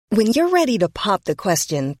When you're ready to pop the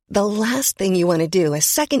question, the last thing you want to do is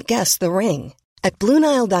second-guess the ring. At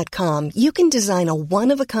BlueNile.com, you can design a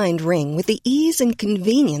one-of-a-kind ring with the ease and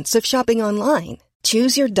convenience of shopping online.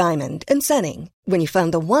 Choose your diamond and setting. When you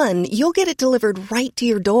find the one, you'll get it delivered right to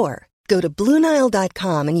your door. Go to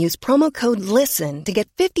BlueNile.com and use promo code LISTEN to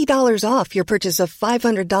get $50 off your purchase of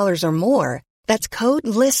 $500 or more. That's code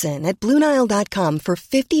LISTEN at BlueNile.com for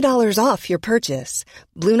 $50 off your purchase.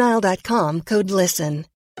 BlueNile.com, code LISTEN.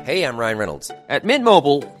 Hey, I'm Ryan Reynolds. At Mint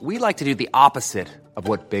Mobile, we like to do the opposite of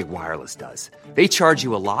what Big Wireless does. They charge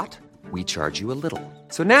you a lot, we charge you a little.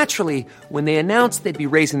 So naturally, when they announced they'd be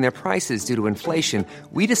raising their prices due to inflation,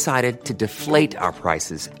 we decided to deflate our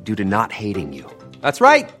prices due to not hating you. That's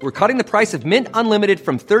right. We're cutting the price of Mint Unlimited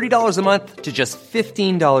from $30 a month to just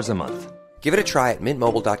 $15 a month. Give it a try at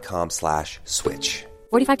mintmobile.com/switch.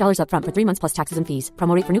 $45 up front for 3 months plus taxes and fees.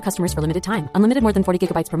 Promo rate for new customers for limited time. Unlimited more than 40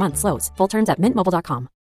 gigabytes per month. Slows full terms at mintmobile.com.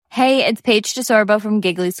 Hey, it's Paige DeSorbo from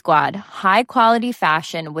Giggly Squad. High quality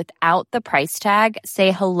fashion without the price tag.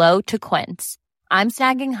 Say hello to Quince. I'm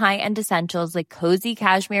snagging high-end essentials like cozy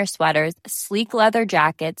cashmere sweaters, sleek leather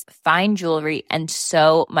jackets, fine jewelry, and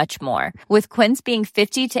so much more. With Quince being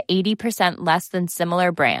 50 to 80% less than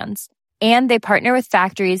similar brands. And they partner with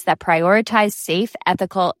factories that prioritize safe,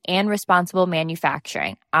 ethical, and responsible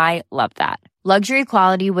manufacturing. I love that. Luxury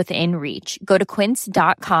quality within reach. Go to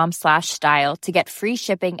quince.com/style to get free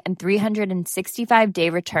shipping and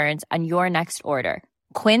 365-day returns on your next order.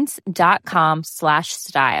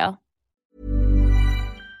 Quince.com/style.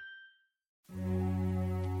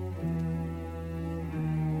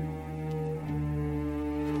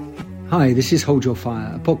 Hi, this is Hold Your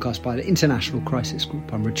Fire, a podcast by the International Crisis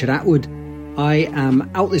Group. I'm Richard Atwood. I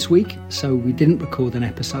am out this week, so we didn't record an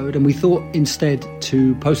episode, and we thought instead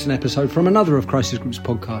to post an episode from another of Crisis Group's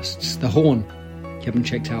podcasts, The Horn. If you haven't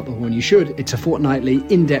checked out The Horn, you should. It's a fortnightly,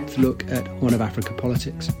 in-depth look at Horn of Africa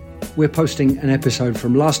politics. We're posting an episode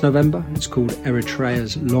from last November. It's called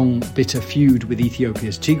Eritrea's Long Bitter Feud with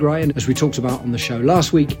Ethiopia's Tigray. And as we talked about on the show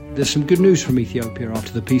last week, there's some good news from Ethiopia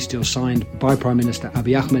after the peace deal signed by Prime Minister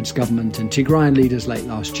Abiy Ahmed's government and Tigrayan leaders late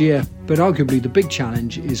last year. But arguably the big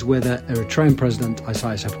challenge is whether Eritrean President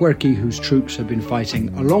Isaias Afwerki, whose troops have been fighting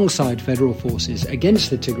alongside federal forces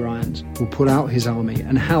against the Tigrayans, will pull out his army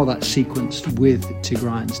and how that's sequenced with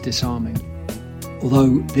Tigrayans disarming.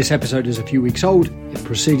 Although this episode is a few weeks old, it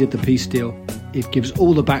preceded the peace deal. It gives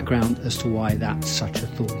all the background as to why that's such a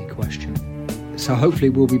thorny question. So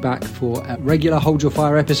hopefully we'll be back for a regular Hold Your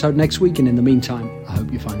Fire episode next week, and in the meantime, I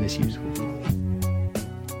hope you find this useful.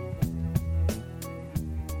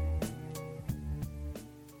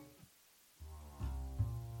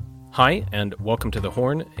 Hi, and welcome to The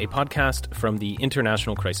Horn, a podcast from the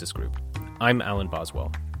International Crisis Group. I'm Alan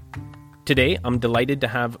Boswell. Today, I'm delighted to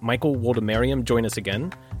have Michael Woldemariam join us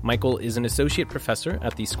again. Michael is an associate professor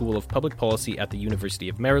at the School of Public Policy at the University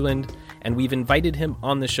of Maryland, and we've invited him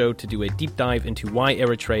on the show to do a deep dive into why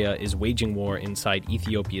Eritrea is waging war inside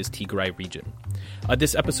Ethiopia's Tigray region.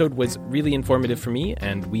 This episode was really informative for me,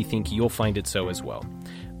 and we think you'll find it so as well.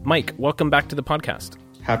 Mike, welcome back to the podcast.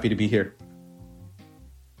 Happy to be here.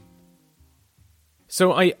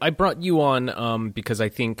 So I brought you on because I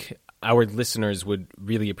think our listeners would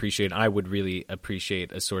really appreciate, I would really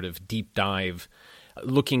appreciate a sort of deep dive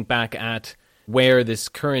looking back at where this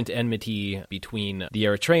current enmity between the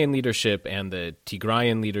Eritrean leadership and the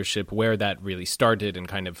Tigrayan leadership, where that really started and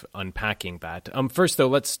kind of unpacking that. First, though,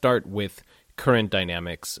 let's start with current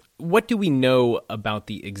dynamics. What do we know about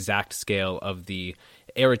the exact scale of the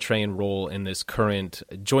Eritrean role in this current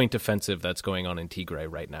joint offensive that's going on in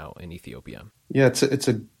Tigray right now in Ethiopia? Yeah, it's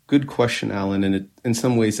a good question, Alan, and in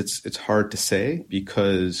some ways it's hard to say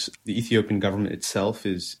because the Ethiopian government itself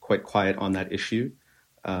is quite quiet on that issue.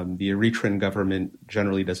 The Eritrean government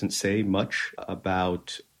generally doesn't say much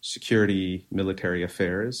about security, military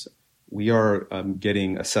affairs. We are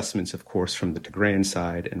getting assessments, of course, from the Tigrayan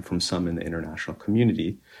side and from some in the international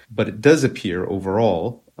community. But it does appear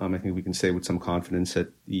overall, I think we can say with some confidence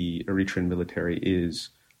that the Eritrean military is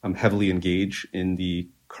heavily engaged in the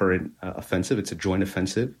current offensive. It's a joint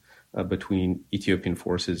offensive between Ethiopian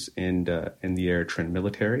forces and the Eritrean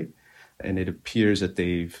military. And it appears that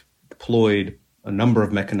they've deployed a number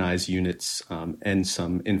of mechanized units and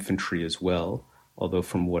some infantry as well. Although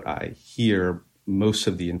from what I hear, most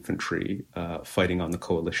of the infantry fighting on the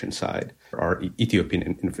coalition side are Ethiopian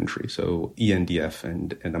infantry, so ENDF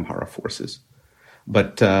and Amhara forces.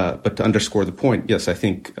 But to underscore the point, yes, I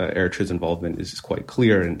think Eritrea's involvement is quite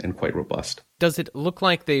clear and quite robust. Does it look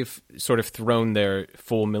like they've sort of thrown their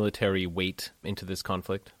full military weight into this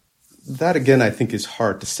conflict? that, again, I think is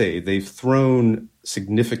hard to say. They've thrown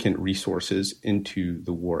significant resources into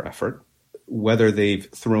the war effort. Whether they've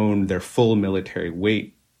thrown their full military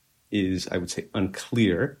weight is, I would say,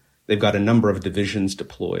 unclear. They've got a number of divisions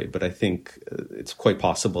deployed, but I think it's quite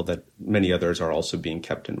possible that many others are also being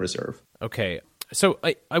kept in reserve. Okay. So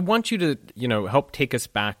I want you to, help take us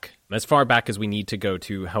back, as far back as we need to go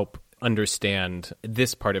to help understand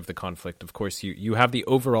this part of the conflict. Of course, you have the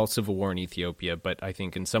overall civil war in Ethiopia, but I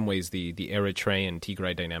think in some ways the Eritrean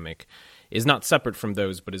Tigray dynamic is not separate from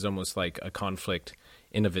those, but is almost like a conflict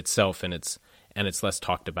in of itself, and it's less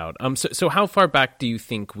talked about. So how far back do you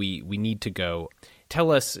think we need to go?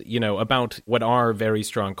 Tell us, about what are very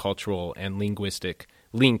strong cultural and linguistic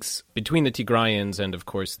links between the Tigrayans and, of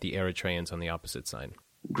course, the Eritreans on the opposite side.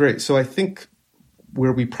 Great. So I think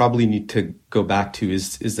where we probably need to go back to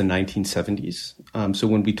is the 1970s. So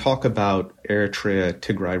when we talk about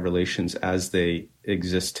Eritrea-Tigray relations as they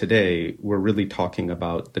exist today, we're really talking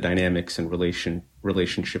about the dynamics and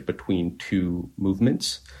relationship between two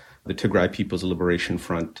movements, the Tigray People's Liberation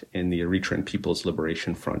Front and the Eritrean People's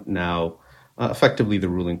Liberation Front, now effectively the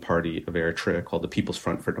ruling party of Eritrea, called the People's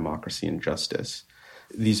Front for Democracy and Justice.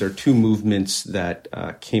 These are two movements that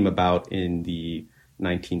came about in the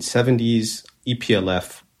 1970s.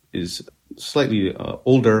 EPLF is slightly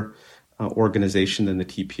older organization than the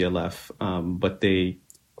TPLF, but they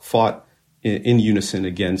fought in unison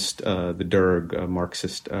against the Derg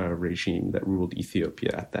Marxist regime that ruled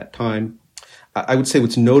Ethiopia at that time. I would say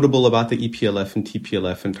what's notable about the EPLF and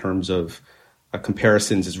TPLF in terms of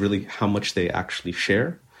comparisons is really how much they actually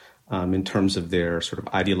share in terms of their sort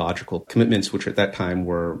of ideological commitments, which at that time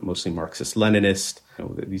were mostly Marxist-Leninist.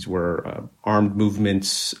 These were armed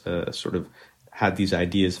movements, sort of had these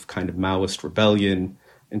ideas of kind of Maoist rebellion.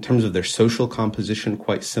 In terms of their social composition,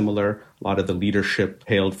 quite similar. A lot of the leadership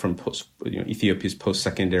hailed from Ethiopia's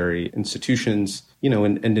post-secondary institutions.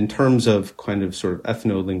 And in terms of kind of sort of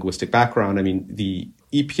ethno-linguistic background, I mean, the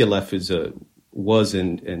EPLF was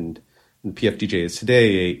and the PFDJ is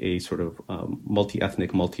today a sort of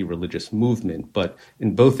multi-ethnic, multi-religious movement. But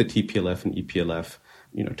in both the TPLF and EPLF,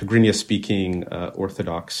 Tigrinya-speaking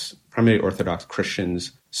primarily Orthodox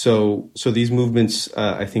Christians. So these movements,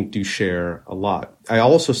 I think, do share a lot. I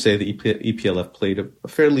also say the EPLF played a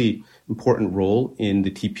fairly important role in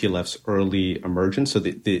the TPLF's early emergence. So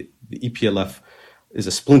the EPLF is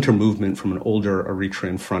a splinter movement from an older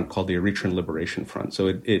Eritrean front called the Eritrean Liberation Front.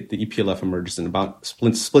 So the EPLF emerges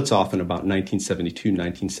splits off in about 1972,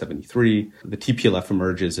 1973. The TPLF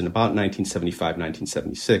emerges in about 1975,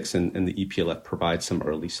 1976, and the EPLF provides some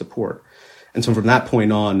early support. And so from that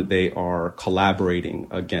point on, they are collaborating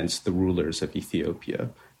against the rulers of Ethiopia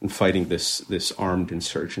and fighting this armed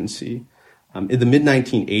insurgency. In the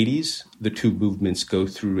mid-1980s, the two movements go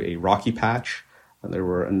through a rocky patch. There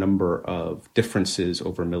were a number of differences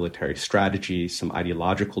over military strategy, some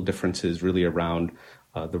ideological differences really around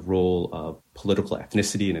the role of political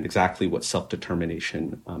ethnicity and exactly what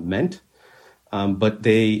self-determination meant. But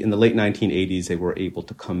in the late 1980s, they were able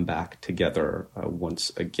to come back together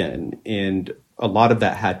once again. And a lot of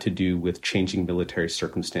that had to do with changing military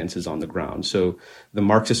circumstances on the ground. So the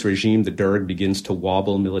Marxist regime, the Derg, begins to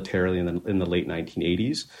wobble militarily in the late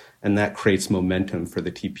 1980s. And that creates momentum for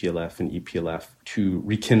the TPLF and EPLF to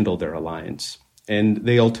rekindle their alliance. And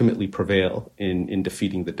they ultimately prevail in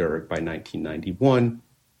defeating the Derg by 1991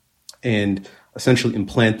 and essentially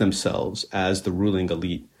implant themselves as the ruling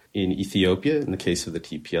elite in Ethiopia, in the case of the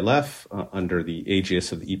TPLF, under the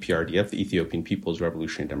aegis of the EPRDF, the Ethiopian People's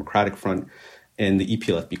Revolutionary Democratic Front, and the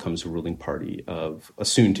EPLF becomes a ruling party of a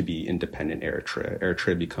soon-to-be independent Eritrea.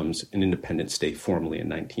 Eritrea becomes an independent state formally in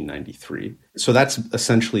 1993. So that's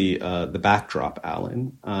essentially the backdrop,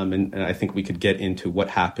 Alan. And I think we could get into what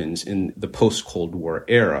happens in the post-Cold War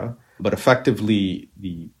era. But effectively,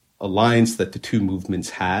 the alliance that the two movements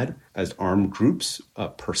had as armed groups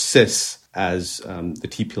persists as the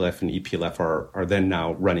TPLF and EPLF are then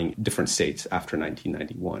now running different states after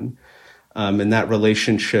 1991. And that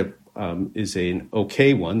relationship is an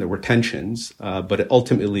okay one. There were tensions, but it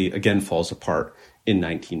ultimately, again, falls apart in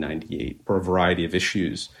 1998 for a variety of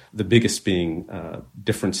issues, the biggest being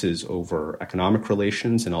differences over economic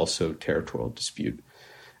relations and also territorial dispute.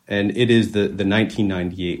 And it is the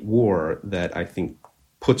 1998 war that I think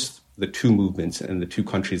puts the two movements and the two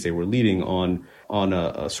countries they were leading on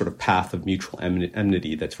a sort of path of mutual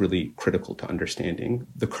enmity that's really critical to understanding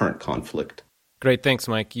the current conflict. Great. Thanks,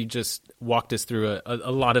 Mike. You just walked us through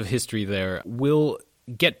a lot of history there. We'll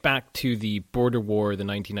get back to the border war, the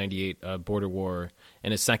 1998 border war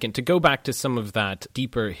in a second. To go back to some of that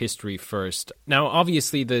deeper history first. Now,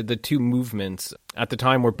 obviously, the two movements at the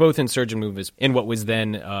time were both insurgent movements in what was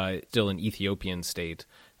then still an Ethiopian state.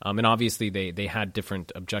 And obviously, they had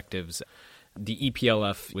different objectives. The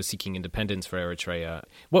EPLF was seeking independence for Eritrea.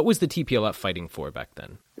 What was the TPLF fighting for back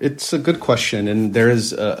then? It's a good question, and there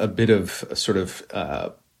is a bit of sort of,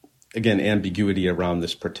 again, ambiguity around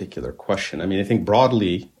this particular question. I mean, I think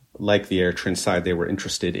broadly, like the Eritrean side, they were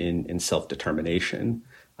interested in self-determination.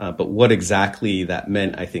 But what exactly that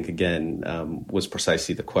meant, I think, again, was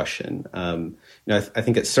precisely the question. I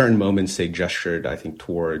think at certain moments they gestured, I think,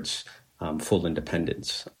 towards full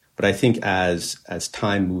independence. But I think as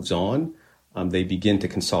time moves on, they begin to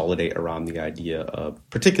consolidate around the idea of,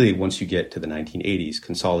 particularly once you get to the 1980s,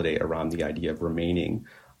 consolidate around the idea of remaining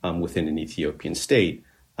within an Ethiopian state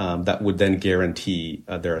that would then guarantee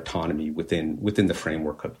their autonomy within the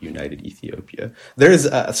framework of United Ethiopia. There is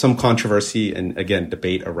some controversy and, again,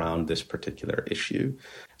 debate around this particular issue.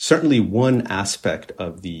 Certainly one aspect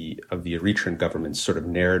of the Eritrean government's sort of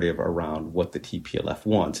narrative around what the TPLF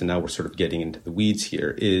wants, and now we're sort of getting into the weeds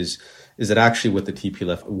here, is that actually what the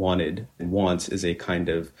TPLF wanted and wants is a kind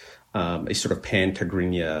of a sort of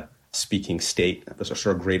pan-Tigrinya speaking state, a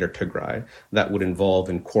sort of greater Tigray, that would involve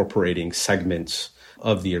incorporating segments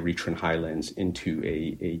of the Eritrean highlands into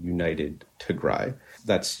a united Tigray.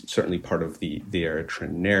 That's certainly part of the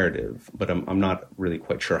Eritrean narrative, but I'm not really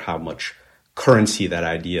quite sure how much currency that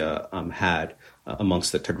idea had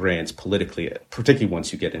amongst the Tigrayans politically, particularly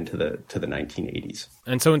once you get into the 1980s.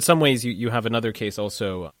 And so in some ways you have another case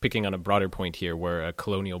also picking on a broader point here where a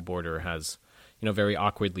colonial border has, very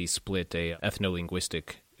awkwardly split a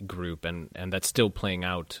ethno-linguistic group and that's still playing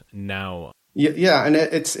out now. Yeah,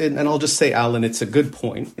 and I'll just say, Alan, it's a good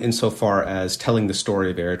point insofar as telling the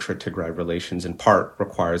story of Eritrea-Tigray relations in part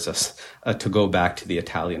requires us to go back to the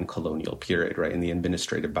Italian colonial period, right, and the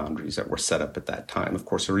administrative boundaries that were set up at that time. Of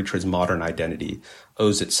course, Eritrea's modern identity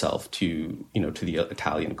owes itself to the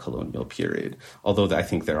Italian colonial period, although I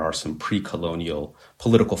think there are some pre-colonial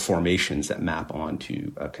political formations that map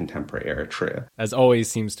onto contemporary Eritrea. As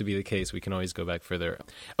always seems to be the case, we can always go back further.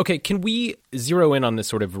 Okay, can we zero in on this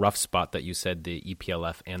sort of rough spot that you said the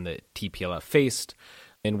EPLF and the TPLF faced,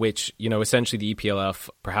 in which, essentially the EPLF,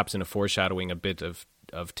 perhaps in a foreshadowing a bit of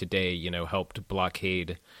today, helped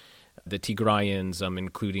blockade the Tigrayans,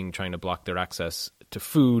 including trying to block their access to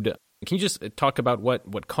food. Can you just talk about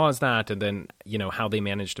what caused that and then, how they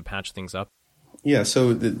managed to patch things up? Yeah,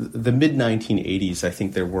 so the mid-1980s, I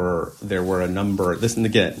think there were a number. This, and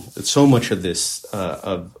again, so much of this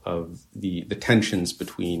of the tensions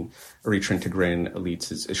between Eritrean and Tigrayan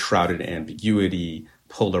elites is shrouded in ambiguity,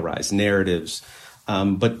 polarized narratives.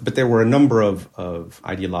 But there were a number of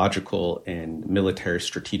ideological and military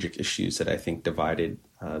strategic issues that I think divided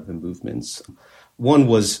the movements. One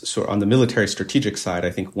was, so on the military strategic side,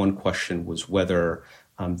 I think one question was whether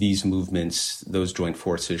these movements, those joint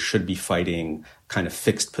forces, should be fighting kind of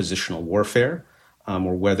fixed positional warfare,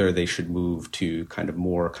 or whether they should move to kind of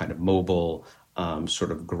more kind of mobile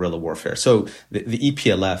sort of guerrilla warfare. So the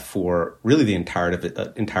EPLF, for really the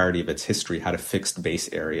entirety of its history, had a fixed base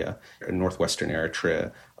area in northwestern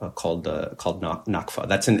Eritrea called Nakfa.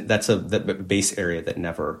 That's the base area that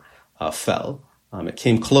never fell. It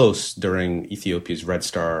came close during Ethiopia's Red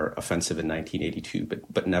Star offensive in 1982,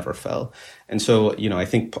 but never fell. And so, I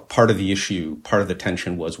think part of the issue, part of the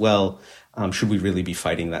tension was, should we really be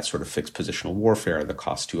fighting that sort of fixed positional warfare? Are the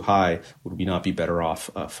costs too high? Would we not be better off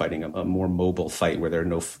fighting a more mobile fight where there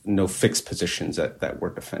are no fixed positions that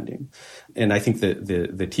we're defending? And I think that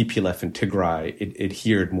the TPLF in Tigray, it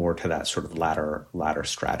adhered more to that sort of latter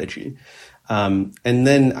strategy. And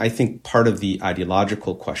then I think part of the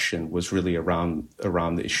ideological question was really around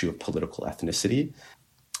the issue of political ethnicity.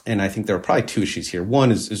 And I think there are probably two issues here.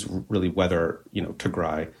 One is really whether,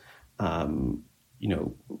 Tigray,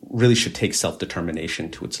 really should take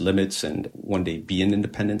self-determination to its limits and one day be an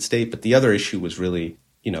independent state. But the other issue was really,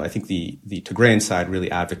 I think the Tigrayan side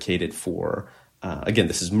really advocated for, again,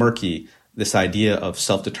 this is murky, this idea of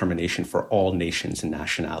self-determination for all nations and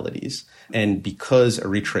nationalities. And because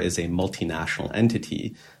Eritrea is a multinational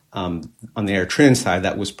entity, on the Eritrean side,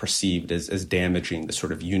 that was perceived as damaging the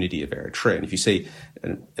sort of unity of Eritrea. And if you say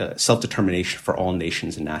self-determination for all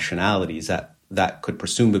nations and nationalities, that could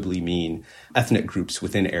presumably mean ethnic groups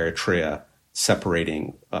within Eritrea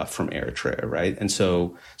separating from Eritrea, right? And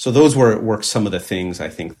so those were some of the things I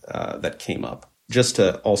think that came up. Just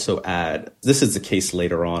to also add, this is the case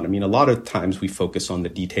later on. I mean, a lot of times we focus on the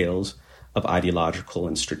details of ideological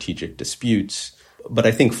and strategic disputes, but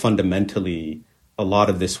I think fundamentally a lot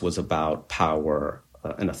of this was about power,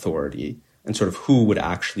 an authority and sort of who would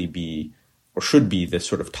actually be or should be the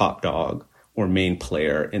sort of top dog or main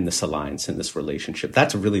player in this alliance, in this relationship.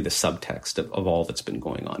 That's really the subtext of all that's been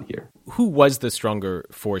going on here. Who was the stronger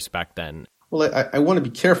force back then? Well, I want to be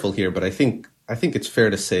careful here, but I think it's fair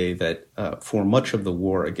to say that for much of the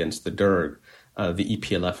war against the Derg, the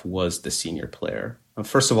EPLF was the senior player.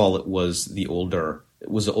 First of all, it was the older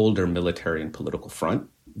military and political front.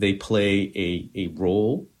 They play a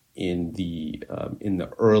role in the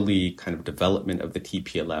early kind of development of the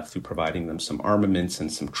TPLF through providing them some armaments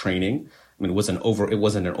and some training. I mean, it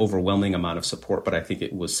wasn't an overwhelming amount of support, but I think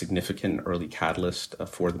it was significant early catalyst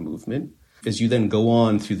for the movement. As you then go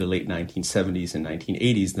on through the late 1970s and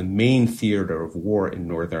 1980s, the main theater of war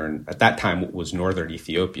in at that time, what was northern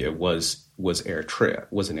Ethiopia was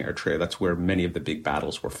Eritrea. That's where many of the big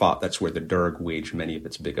battles were fought. That's where the Derg waged many of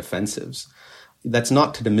its big offensives. That's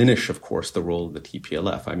not to diminish, of course, the role of the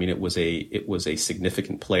TPLF. I mean, it was a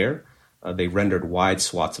significant player. They rendered wide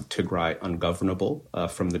swaths of Tigray ungovernable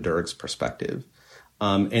from the Derg's perspective.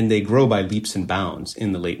 And they grow by leaps and bounds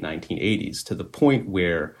in the late 1980s to the point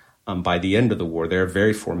where by the end of the war, they're a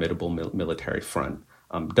very formidable military front.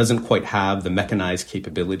 Doesn't quite have the mechanized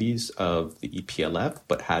capabilities of the EPLF,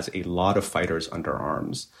 but has a lot of fighters under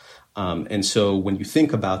arms. And so when you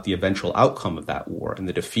think about the eventual outcome of that war and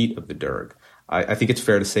the defeat of the Derg, I think it's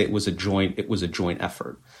fair to say it was a joint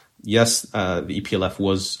effort. Yes, the EPLF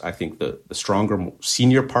was, I think, the stronger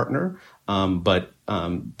senior partner, but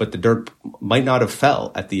the Derg might not have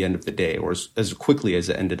fell at the end of the day, or as quickly as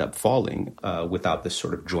it ended up falling without this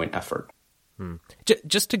sort of joint effort.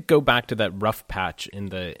 Just to go back to that rough patch in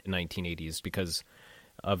the 1980s, because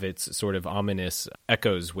of its sort of ominous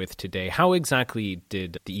echoes with today, how exactly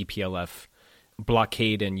did the EPLF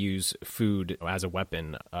blockade and use food as a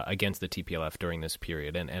weapon against the TPLF during this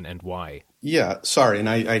period, and why? Yeah, sorry, and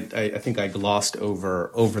I think I glossed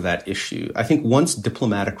over that issue. I think once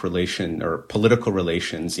diplomatic relation or political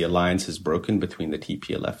relations, the alliance is broken between the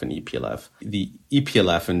TPLF and EPLF. The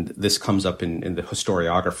EPLF, and this comes up in the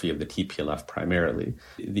historiography of the TPLF primarily,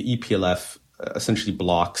 the EPLF essentially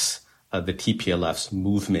blocks the TPLF's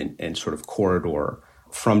movement and sort of corridor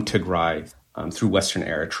from Tigray through Western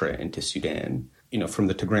Eritrea into Sudan. From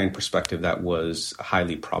the Tigrayan perspective, that was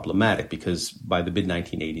highly problematic because by the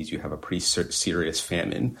mid-1980s, you have a pretty serious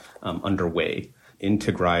famine underway in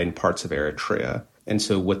Tigray and parts of Eritrea. And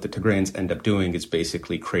so what the Tigrayans end up doing is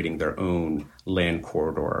basically creating their own land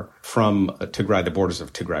corridor from Tigray. The borders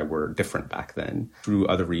of Tigray were different back then, through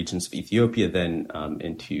other regions of Ethiopia, then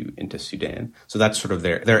into Sudan. So that's sort of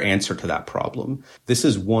their answer to that problem. This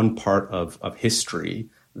is one part of history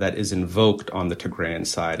that is invoked on the Tigrayan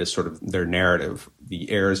side as sort of their narrative, the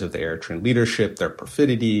errors of the Eritrean leadership, their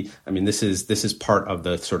perfidy. I mean, this is part of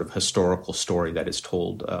the sort of historical story that is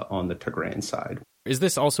told on the Tigrayan side. Is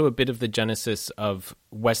this also a bit of the genesis of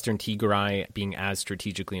Western Tigray being as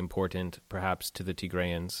strategically important, perhaps, to the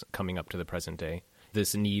Tigrayans coming up to the present day?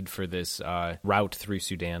 This need for this route through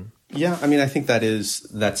Sudan? Yeah, I mean, I think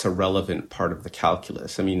that's a relevant part of the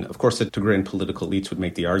calculus. I mean, of course, the Tigrayan political elites would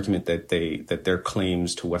make the argument that their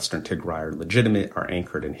claims to Western Tigray are legitimate, are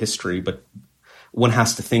anchored in history, but one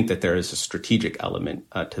has to think that there is a strategic element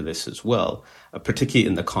to this as well, particularly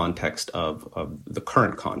in the context of the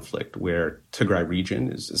current conflict, where Tigray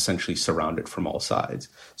region is essentially surrounded from all sides.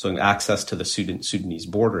 So access to the Sudanese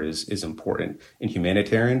border is important in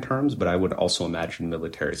humanitarian terms, but I would also imagine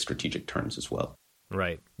military strategic terms as well.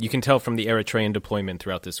 Right. You can tell from the Eritrean deployment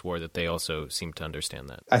throughout this war that they also seem to understand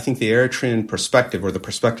that. I think the Eritrean perspective, or the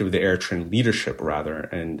perspective of the Eritrean leadership, rather,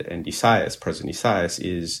 and President Isaias,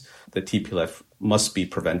 is that TPLF must be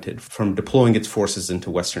prevented from deploying its forces into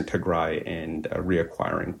Western Tigray and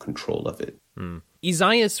reacquiring control of it.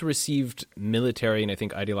 Isaias received military and I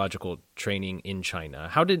think ideological training in China.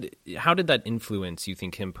 How did that influence, you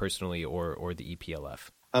think, him personally or the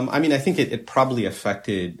EPLF? I think it probably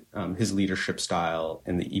affected his leadership style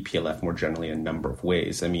and the EPLF more generally in a number of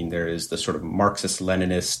ways. I mean, there is the sort of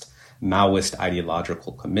Marxist-Leninist, Maoist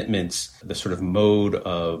ideological commitments, the sort of mode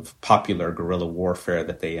of popular guerrilla warfare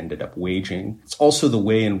that they ended up waging. It's also the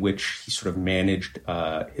way in which he sort of managed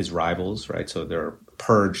his rivals, right? So they're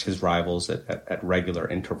purged his rivals at regular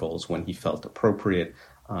intervals when he felt appropriate,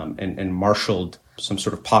 and marshaled some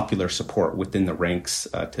sort of popular support within the ranks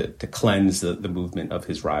to cleanse the movement of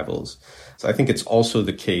his rivals. So I think it's also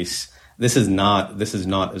the case. This is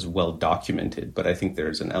not as well documented, but I think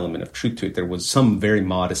there's an element of truth to it. There was some very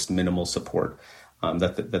modest, minimal support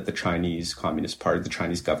that the Chinese Communist Party, the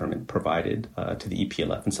Chinese government provided to the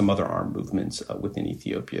EPLF and some other armed movements within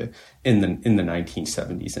Ethiopia in the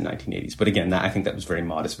 1970s and 1980s. But again, I think that was very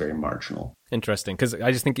modest, very marginal. Interesting, because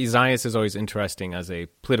I just think Isaias is always interesting as a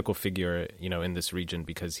political figure, in this region,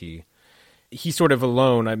 because he's sort of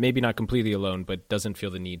alone, maybe not completely alone, but doesn't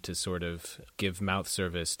feel the need to sort of give mouth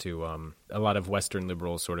service to a lot of Western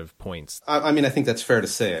liberal sort of points. I mean, I think that's fair to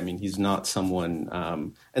say. I mean, he's not someone,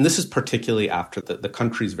 and this is particularly after the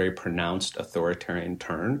country's very pronounced authoritarian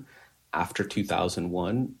turn after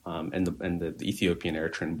 2001 and the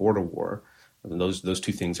Ethiopian-Eritrean border war. And those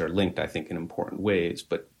two things are linked, I think, in important ways.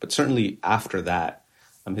 But certainly after that,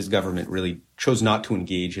 his government really chose not to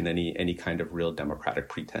engage in any kind of real democratic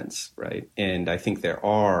pretense, right? And I think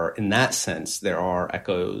in that sense, there are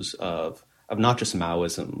echoes of not just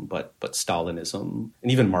Maoism, but Stalinism,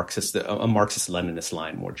 and even a Marxist-Leninist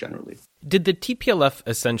line more generally. Did the TPLF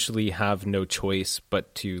essentially have no choice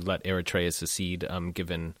but to let Eritrea secede,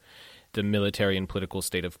 given the military and political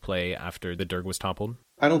state of play after the Derg was toppled?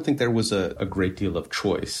 I don't think there was a great deal of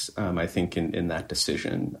choice, I think, in that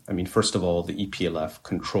decision. I mean, first of all, the EPLF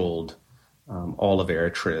controlled all of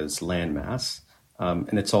Eritrea's landmass.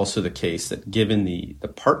 And it's also the case that given the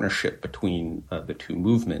partnership between the two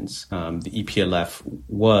movements, the EPLF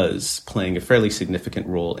was playing a fairly significant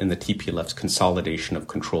role in the TPLF's consolidation of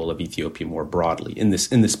control of Ethiopia more broadly in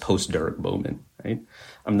this post-Derg moment, right?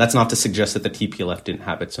 That's not to suggest that the TPLF didn't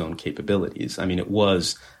have its own capabilities. I mean, it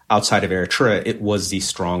was, outside of Eritrea, it was the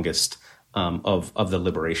strongest of the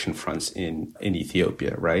liberation fronts in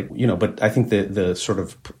Ethiopia, right? But I think the sort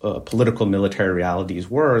of political military realities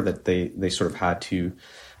were that they sort of had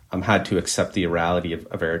to accept the reality of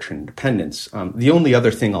Eritrean independence. The only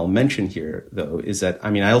other thing I'll mention here, though, is that,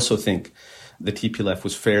 I mean, I also think the TPLF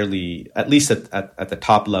was fairly, at least at the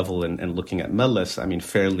top level and looking at Meles, I mean,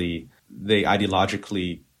 they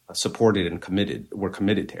ideologically supported and were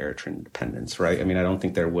committed to Eritrean independence, right? I mean, I don't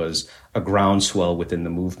think there was a groundswell within the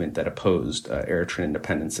movement that opposed Eritrean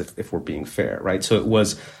independence, if we're being fair, right? So it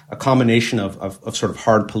was a combination of sort of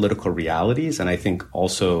hard political realities, and I think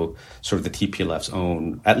also sort of the TPLF's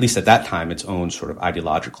own, at least at that time, its own sort of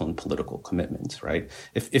ideological and political commitments, right?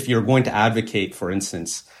 If you're going to advocate, for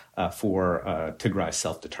instance, for Tigray's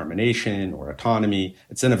self-determination or autonomy,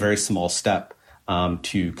 it's in a very small step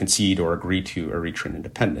to concede or agree to Eritrean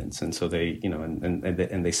independence, and so they,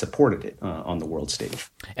 and they supported it on the world stage.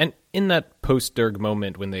 And in that post-Derg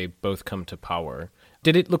moment, when they both come to power,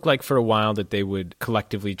 did it look like for a while that they would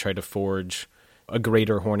collectively try to forge a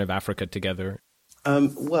greater Horn of Africa together?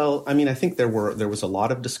 Well, I mean, I think there was a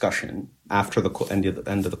lot of discussion after the end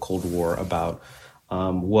of the Cold War about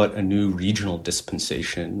what a new regional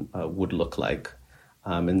dispensation would look like.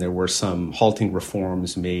 And there were some halting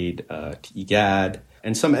reforms made to IGAD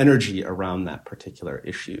and some energy around that particular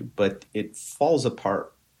issue, but it falls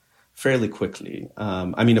apart fairly quickly.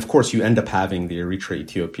 I mean, of course, you end up having the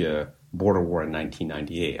Eritrea-Ethiopia border war in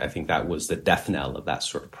 1998. I think that was the death knell of that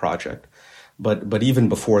sort of project. But even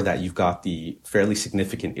before that, you've got the fairly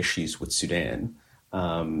significant issues with Sudan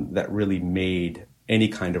that really made any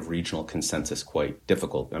kind of regional consensus quite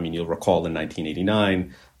difficult. I mean, you'll recall in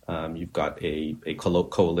 1989, you've got a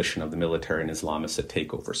coalition of the military and Islamists that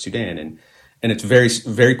take over Sudan, and it's very,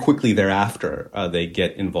 very quickly thereafter they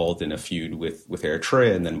get involved in a feud with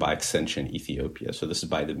Eritrea and then by extension Ethiopia. So this is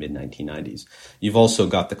by the mid 1990s. You've also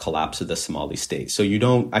got the collapse of the Somali state. So you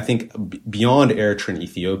don't, I think, beyond Eritrea and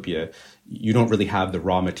Ethiopia, you don't really have the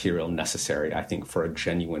raw material necessary, I think, for a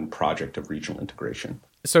genuine project of regional integration.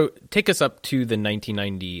 So take us up to the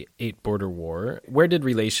 1998 border war. Where did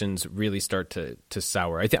relations really start to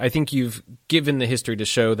sour? I think you've given the history to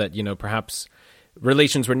show that, perhaps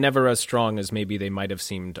relations were never as strong as maybe they might have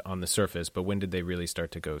seemed on the surface, but when did they really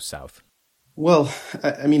start to go south? Well,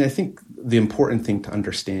 I mean, I think the important thing to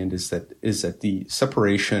understand is that the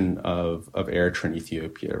separation of Eritrea and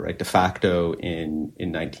Ethiopia, right, de facto in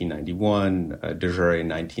 1991, de jure in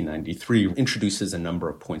 1993, introduces a number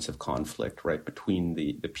of points of conflict, right, between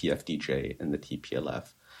the PFDJ and the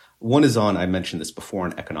TPLF. One is I mentioned this before,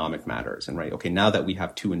 on economic matters. And right, okay, now that we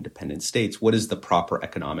have two independent states, what is the proper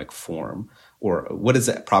economic form, or what is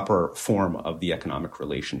the proper form of the economic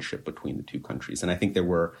relationship between the two countries? And I think there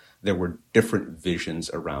were different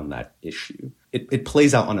visions around that issue. It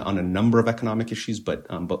plays out on a number of economic issues, but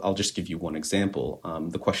I'll just give you one example,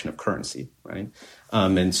 the question of currency, right?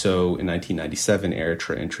 And so in 1997,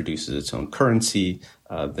 Eritrea introduces its own currency,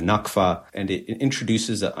 the Nakfa, and it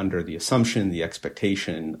introduces it under the assumption, the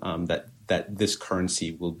expectation that this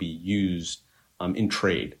currency will be used in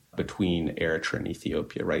trade between Eritrea and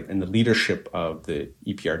Ethiopia, right? And the leadership of the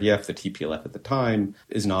EPRDF, the TPLF at the time,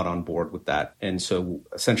 is not on board with that. And so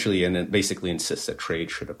essentially, and it basically insists that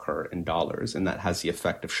trade should occur in dollars. And that has the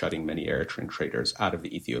effect of shutting many Eritrean traders out of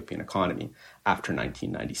the Ethiopian economy after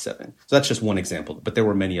 1997. So that's just one example. But there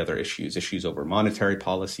were many other issues over monetary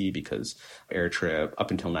policy, because Eritrea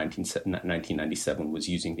up until 1997 was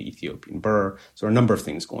using the Ethiopian birr. So a number of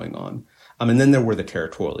things going on. And then there were the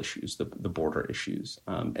territorial issues, the border issues.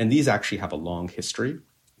 And these actually have a long history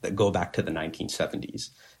that go back to the 1970s.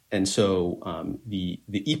 And so the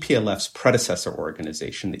EPLF's predecessor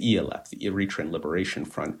organization, the ELF, the Eritrean Liberation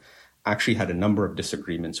Front, actually had a number of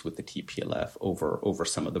disagreements with the TPLF over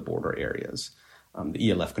some of the border areas. The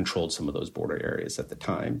ELF controlled some of those border areas at the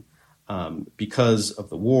time. Because of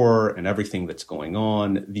the war and everything that's going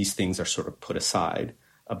on, these things are sort of put aside.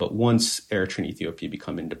 But once Eritrea and Ethiopia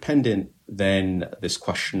become independent, then this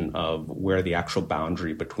question of where the actual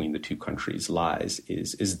boundary between the two countries lies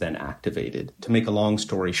is then activated. To make a long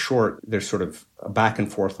story short, there's sort of a back and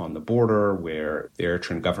forth on the border where the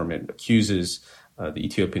Eritrean government accuses the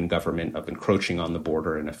Ethiopian government of encroaching on the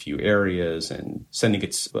border in a few areas and sending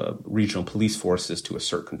its regional police forces to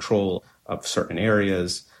assert control of certain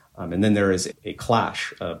areas. And then there is a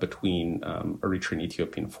clash between Eritrean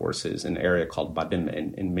Ethiopian forces in an area called Badim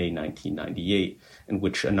in May 1998, in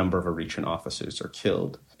which a number of Eritrean officers are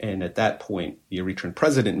killed. And at that point, the Eritrean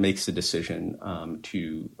president makes the decision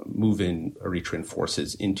to move in Eritrean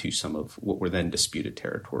forces into some of what were then disputed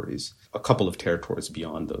territories, a couple of territories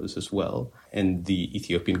beyond those as well. And the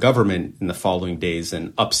Ethiopian government in the following days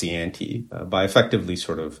then ups the ante by effectively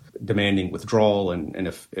sort of demanding withdrawal. And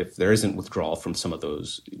if there isn't withdrawal from some of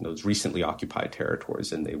those recently occupied territories,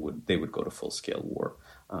 then they would go to full-scale war.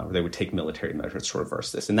 Or they would take military measures to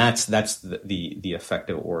reverse this. And that's the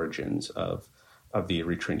effective origins of the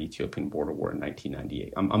Eritrean-Ethiopian border war in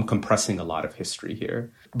 1998. I'm compressing a lot of history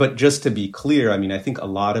here. But just to be clear, I mean, I think a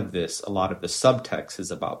lot of the subtext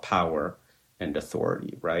is about power and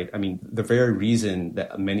authority, right? I mean, the very reason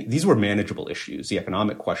that these were manageable issues, the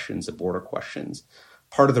economic questions, the border questions,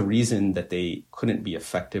 part of the reason that they couldn't be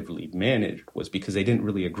effectively managed was because they didn't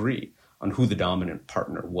really agree on who the dominant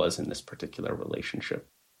partner was in this particular relationship.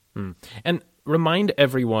 And remind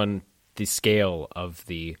everyone the scale of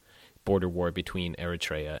the border war between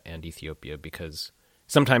Eritrea and Ethiopia, because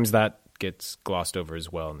sometimes that gets glossed over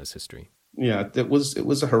as well in this history. Yeah, it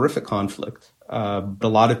was a horrific conflict. But a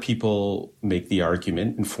lot of people make the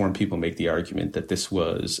argument, informed people make the argument that this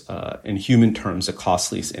was, in human terms, the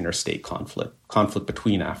costliest interstate conflict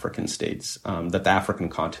between African states that the African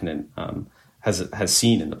continent has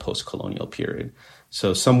seen in the post-colonial period.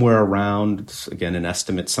 So somewhere around, again, an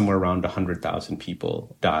estimate, somewhere around 100,000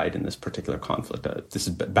 people died in this particular conflict. This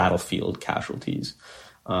is battlefield casualties.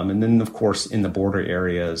 And then, of course, in the border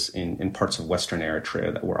areas in parts of Western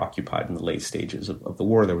Eritrea that were occupied in the late stages of the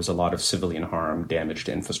war, there was a lot of civilian harm, damage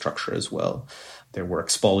to infrastructure as well. There were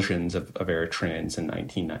expulsions of Eritreans in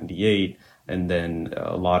 1998. And then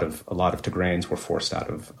a lot of Tigrayans were forced out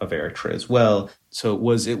of Eritrea as well. So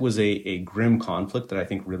it was a grim conflict that I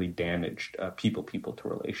think really damaged people to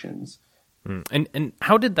relations. And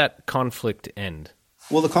how did that conflict end?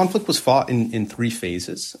 Well, the conflict was fought in three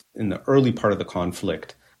phases. In the early part of the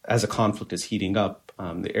conflict, as a conflict is heating up,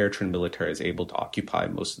 the Eritrean military is able to occupy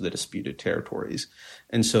most of the disputed territories.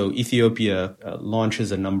 And so Ethiopia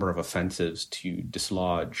launches a number of offensives to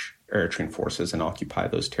dislodge Eritrean forces and occupy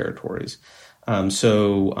those territories.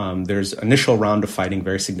 So there's initial round of fighting,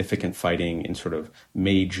 very significant fighting in sort of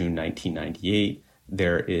May, June 1998.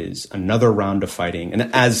 There is another round of fighting. And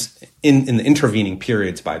as in the intervening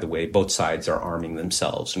periods, by the way, both sides are arming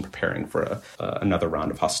themselves and preparing for another round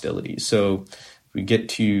of hostilities. So we get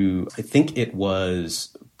to, I think it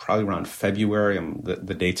was probably around February,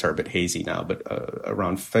 the dates are a bit hazy now, but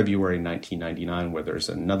around February 1999, where there's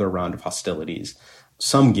another round of hostilities,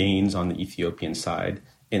 some gains on the Ethiopian side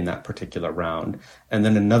in that particular round, and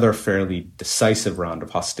then another fairly decisive round of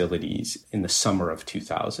hostilities in the summer of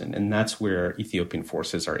 2000. And that's where Ethiopian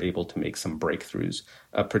forces are able to make some breakthroughs,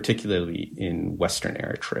 particularly in Western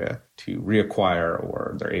Eritrea, to reacquire,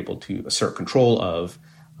 or they're able to assert control of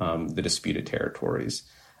the disputed territories.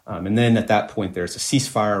 And then at that point, there's a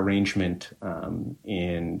ceasefire arrangement, and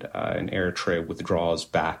Eritrea withdraws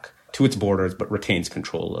back to its borders, but retains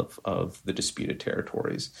control of the disputed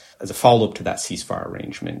territories. As a follow-up to that ceasefire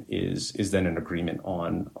arrangement is then an agreement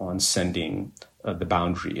on sending the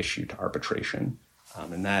boundary issue to arbitration.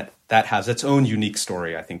 And that has its own unique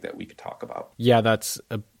story, I think, that we could talk about. Yeah, that's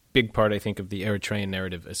a big part, I think, of the Eritrean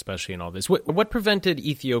narrative, especially in all this. What prevented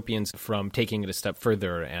Ethiopians from taking it a step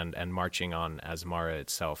further and marching on Asmara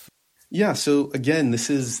itself? Yeah. So again, this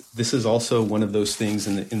is also one of those things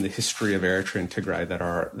in the history of Eritrea and Tigray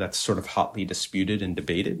that's sort of hotly disputed and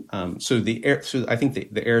debated. So I think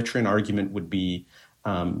the Eritrean argument would be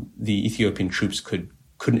the Ethiopian troops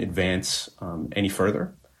couldn't advance any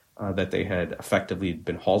further. That they had effectively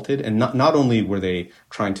been halted, and not only were they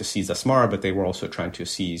trying to seize Asmara, but they were also trying to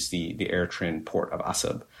seize the Eritrean port of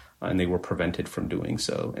Asab. And they were prevented from doing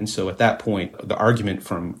so. And so at that point, the argument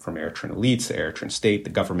from Eritrean elites, the Eritrean state,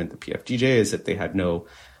 the government, the PFDJ, is that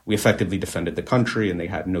we effectively defended the country and they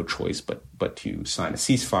had no choice but to sign a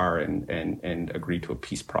ceasefire and agree to a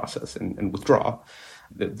peace process and withdraw.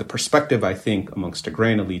 The perspective, I think, amongst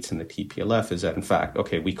Tigrayan elites and the TPLF is that, in fact,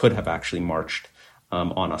 okay, we could have actually marched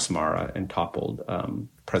on Asmara and toppled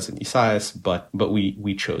President Isaias, but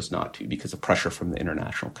we chose not to because of pressure from the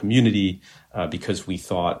international community, because we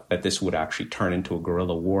thought that this would actually turn into a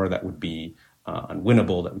guerrilla war that would be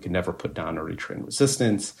unwinnable, that we could never put down Eritrean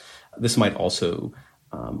resistance. This might also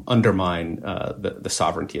undermine the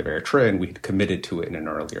sovereignty of Eritrea, and we had committed to it in an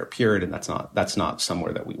earlier period, and that's not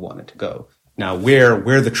somewhere that we wanted to go. Now,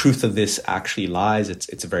 where the truth of this actually lies,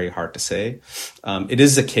 it's very hard to say. It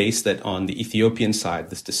is the case that on the Ethiopian side,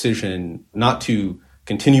 this decision not to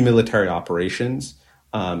continue military operations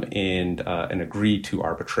and agree to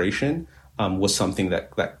arbitration was something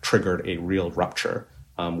that triggered a real rupture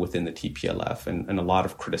within the TPLF and a lot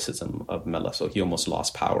of criticism of Mele. So he almost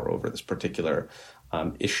lost power over this particular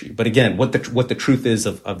issue. But again, what the truth is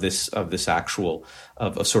of this actual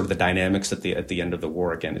of sort of the dynamics at the end of the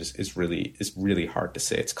war again is really hard to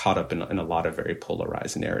say. It's caught up in a lot of very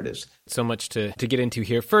polarized narratives. So much to get into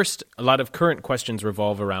here. First, a lot of current questions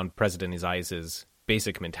revolve around President Isaias's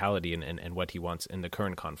basic mentality and what he wants in the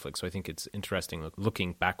current conflict. So I think it's interesting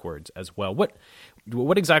looking backwards as well.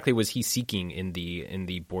 What exactly was he seeking in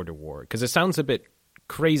the border war? Because it sounds a bit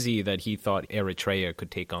crazy that he thought Eritrea could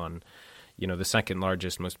take on, the second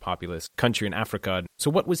largest, most populous country in Africa. So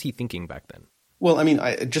what was he thinking back then? Well, I mean,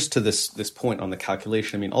 just to this point on the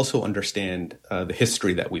calculation, I mean, also understand the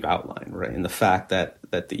history that we've outlined, right? And the fact that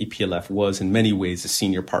the EPLF was in many ways a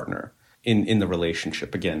senior partner in the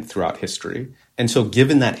relationship, again, throughout history. And so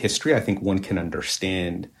given that history, I think one can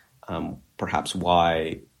understand perhaps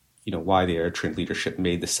why the Eritrean leadership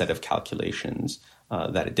made the set of calculations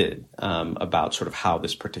that it did about sort of how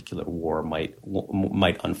this particular war might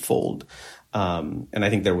unfold. And I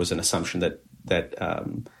think there was an assumption that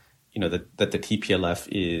the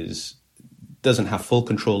TPLF doesn't have full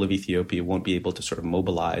control of Ethiopia, won't be able to sort of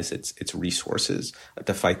mobilize its resources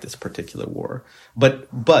to fight this particular war. But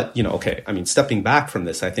okay, I mean, stepping back from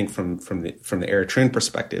this, I think from the Eritrean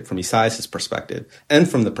perspective, from Isaias's perspective, and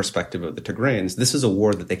from the perspective of the Tigrayans, this is a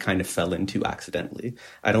war that they kind of fell into accidentally.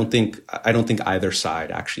 I don't think either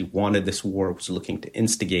side actually wanted this war, was looking to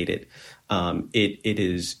instigate it.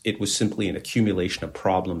 It was simply an accumulation of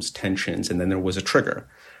problems, tensions, and then there was a trigger,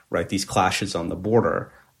 right? These clashes on the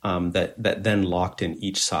border. That then locked in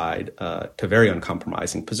each side to very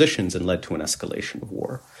uncompromising positions and led to an escalation of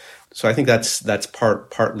war. So I think that's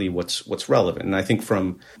partly what's relevant. And I think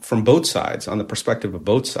from both sides, on the perspective of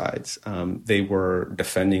both sides, they were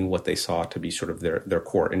defending what they saw to be sort of their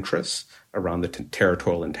core interests around the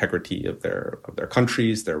territorial integrity of their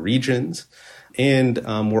countries, their regions. And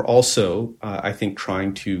we're also, I think,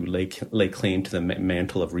 trying to lay claim to the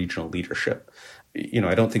mantle of regional leadership.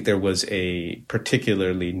 I don't think there was a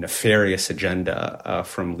particularly nefarious agenda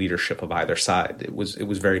from leadership of either side. It was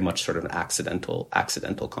very much sort of an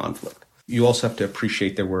accidental conflict. You also have to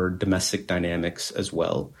appreciate there were domestic dynamics as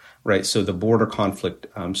well, right? So the border conflict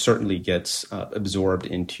certainly gets absorbed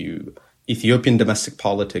into Ethiopian domestic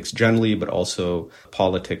politics generally, but also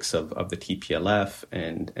politics of the TPLF,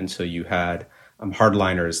 and so you had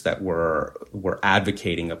hardliners that were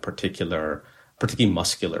advocating a particularly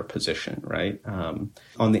muscular position, right?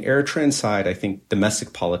 On the Eritrean side, I think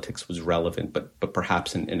domestic politics was relevant, but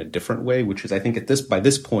perhaps in a different way, which is, I think by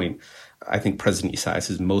this point, I think President Isaias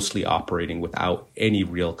is mostly operating without any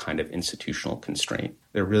real kind of institutional constraint.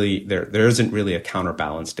 There isn't really a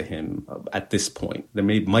counterbalance to him at this point. There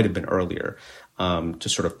might have been earlier to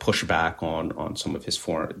sort of push back on some of his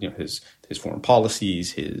foreign, his foreign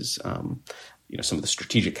policies, his some of the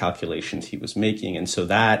strategic calculations he was making, and so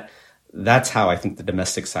that's how I think the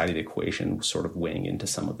domestic side of the equation was sort of weighing into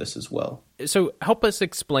some of this as well. So help us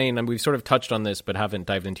explain, and we've sort of touched on this but haven't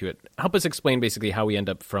dived into it. Help us explain basically how we end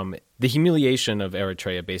up from the humiliation of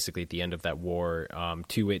Eritrea basically at the end of that war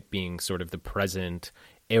to it being sort of the present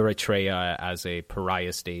Eritrea as a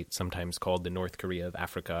pariah state, sometimes called the North Korea of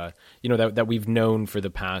Africa, that we've known for the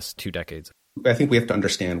past 2 decades. I think we have to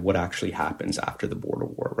understand what actually happens after the border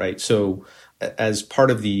war, right? So as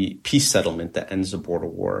part of the peace settlement that ends the border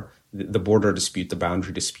war, the border dispute, the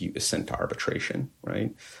boundary dispute, is sent to arbitration,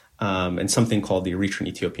 right? And something called the Eritrean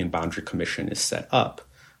Ethiopian Boundary Commission is set up,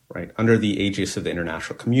 right, under the aegis of the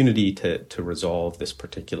international community to resolve this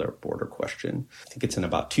particular border question. I think it's in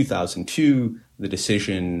about 2002, the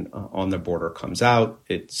decision on the border comes out.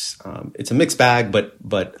 It's a mixed bag,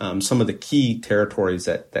 but some of the key territories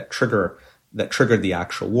that triggered the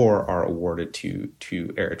actual war are awarded to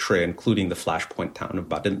Eritrea, including the flashpoint town of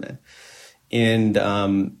Badime. And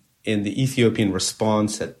the Ethiopian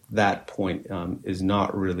response at that point is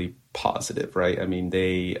not really positive, right? I mean,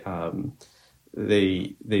 they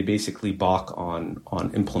basically balk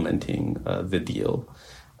on implementing the deal,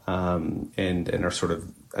 and are sort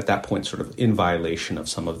of at that point sort of in violation of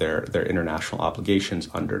some of their international obligations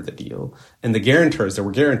under the deal. And there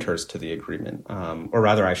were guarantors to the agreement, or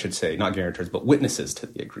rather I should say not guarantors, but witnesses to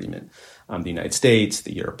the agreement. The United States,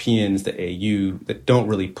 the Europeans, the AU, that don't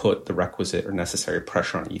really put the requisite or necessary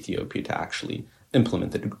pressure on Ethiopia to actually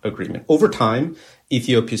implement the agreement. Over time,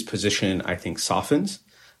 Ethiopia's position, I think, softens.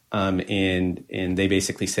 And they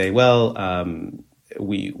basically say, well,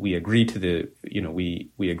 we agree to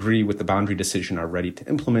we agree with the boundary decision, are ready to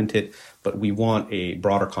implement it, but we want a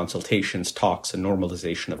broader consultations, talks, and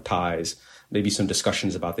normalization of ties, maybe some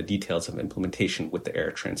discussions about the details of implementation with the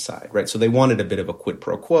Eritrean side, right? So they wanted a bit of a quid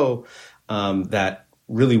pro quo that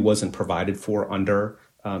really wasn't provided for under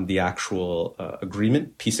the actual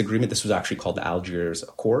peace agreement. This was actually called the Algiers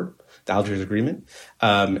Accord, the Algiers Agreement.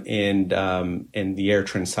 And the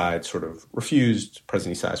Eritrean side sort of refused,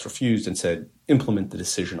 President Isaias refused and said, implement the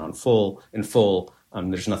decision in full.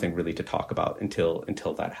 There's nothing really to talk about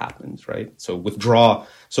until that happens, right? So withdraw.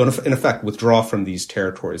 So in effect, withdraw from these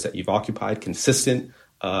territories that you've occupied, consistent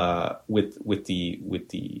with the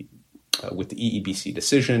EEBC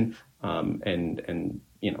decision, and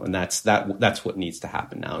that's what needs to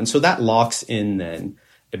happen now. And so that locks in then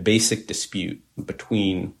a basic dispute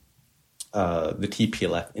between the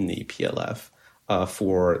TPLF and the EPLF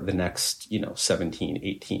for the next 17,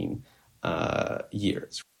 18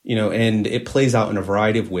 years. And it plays out in a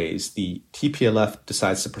variety of ways. The TPLF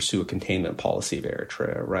decides to pursue a containment policy of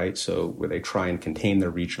Eritrea, right? So where they try and contain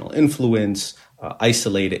their regional influence,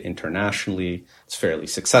 isolate it internationally. It's fairly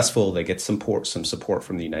successful. They get some support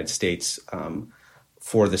from the United States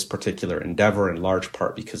for this particular endeavor, in large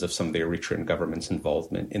part because of some of the Eritrean government's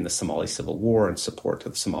involvement in the Somali civil war and support to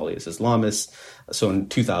the Somalis Islamists. So in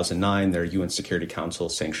 2009, their UN Security Council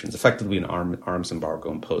sanctions effectively an arms embargo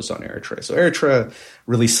imposed on Eritrea. So Eritrea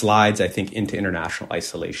really slides, I think, into international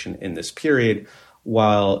isolation in this period,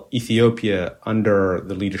 while Ethiopia, under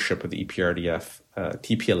the leadership of the EPRDF,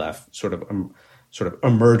 TPLF, sort of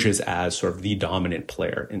emerges as sort of the dominant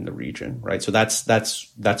player in the region, right? So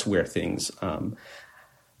that's where things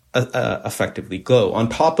effectively go. On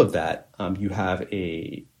top of that, you have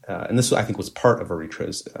and this I think was part of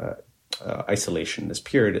Eritrea's isolation in this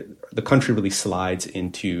period. The country really slides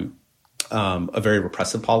into a very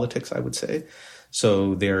repressive politics, I would say.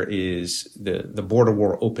 So there is the border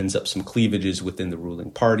war opens up some cleavages within the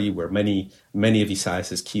ruling party, where many of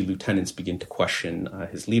Isaias's key lieutenants begin to question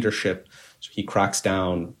his leadership. So he cracks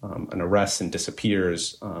down and arrests and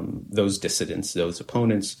disappears those dissidents, those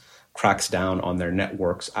opponents, cracks down on their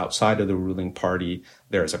networks outside of the ruling party.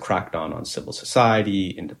 There is a crackdown on civil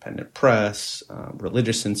society, independent press,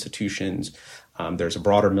 religious institutions. There's a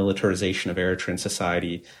broader militarization of Eritrean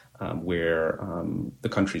society, where the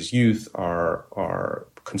country's youth are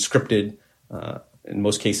conscripted, in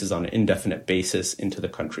most cases on an indefinite basis, into the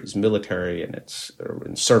country's military, and it's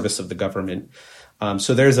in service of the government.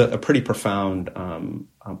 So there's a pretty profound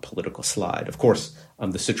political slide. Of course,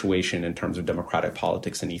 the situation in terms of democratic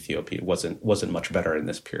politics in Ethiopia wasn't much better in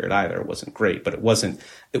this period either. It wasn't great, but it wasn't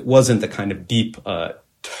the kind of deep, I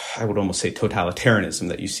would almost say, totalitarianism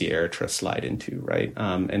that you see Eritrea slide into, right?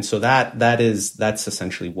 And so that's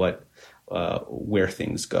essentially where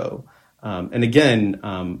things go. And again,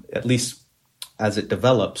 at least as it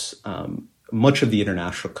develops, much of the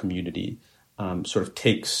international community sort of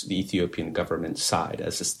takes the Ethiopian government's side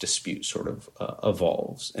as this dispute sort of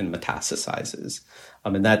evolves and metastasizes.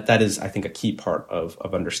 And that is, I think, a key part of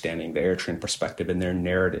understanding the Eritrean perspective and their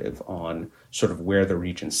narrative on sort of where the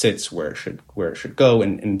region sits, where it should go,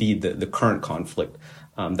 and indeed the current conflict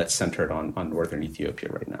that's centered on northern Ethiopia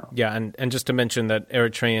right now. Yeah, and just to mention that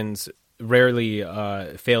Eritreans rarely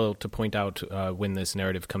fail to point out when this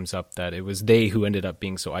narrative comes up that it was they who ended up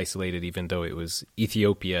being so isolated, even though it was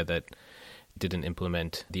Ethiopia that didn't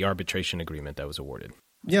implement the arbitration agreement that was awarded.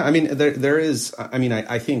 Yeah, I mean, there is, I mean,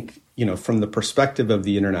 I think, from the perspective of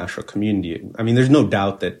the international community, I mean, there's no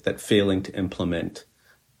doubt that failing to implement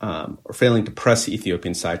or failing to press the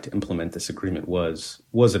Ethiopian side to implement this agreement was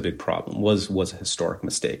a big problem, was a historic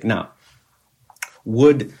mistake. Now,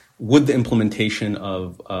 would the implementation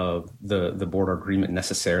of the border agreement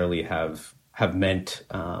necessarily have meant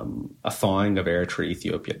a thawing of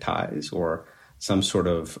Eritrea-Ethiopia ties or some sort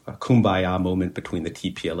of a kumbaya moment between the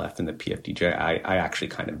TPLF and the PFDJ? I actually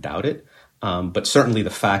kind of doubt it. But certainly the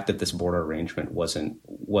fact that this border arrangement wasn't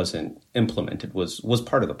implemented was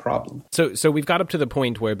part of the problem. So we've got up to the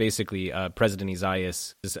point where basically President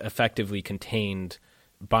Isaias is effectively contained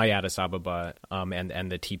by Addis Ababa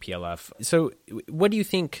and the TPLF. So what do you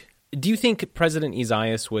think? Do you think President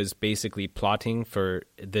Isaias was basically plotting for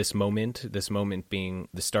this moment being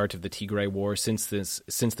the start of the Tigray War since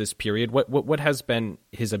this period? What has been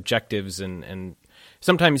his objectives and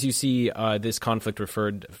sometimes you see this conflict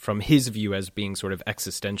referred from his view as being sort of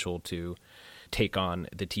existential to take on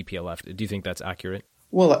the TPLF. Do you think that's accurate?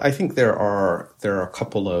 Well, I think there are a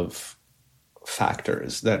couple of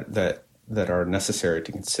factors that are necessary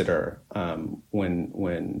to consider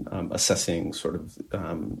when assessing sort of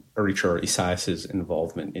Eritrea or Isaias's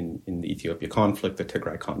involvement in the Ethiopia conflict, the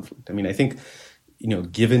Tigray conflict. I mean, I think,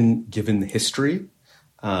 given the history,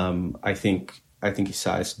 I think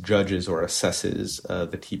Isaias judges or assesses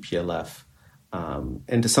the TPLF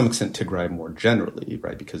and to some extent Tigray more generally,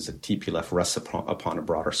 right, because the TPLF rests upon a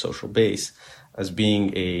broader social base as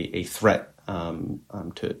being a threat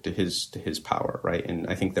to his power, right? And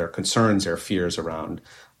I think there are concerns, there are fears around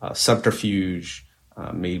subterfuge,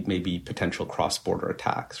 maybe potential cross-border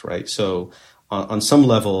attacks, right? So on some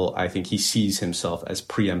level, I think he sees himself as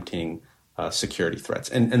preempting security threats,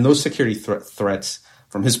 and those security threats,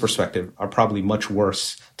 from his perspective, are probably much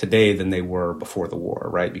worse today than they were before the war,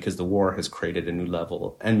 right? Because the war has created a new level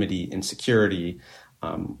of enmity, insecurity,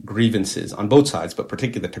 grievances on both sides, but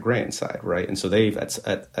particularly the Tigrayan side, right? And so they've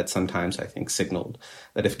at some times, I think, signaled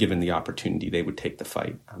that if given the opportunity, they would take the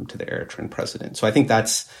fight to the Eritrean president. So I think I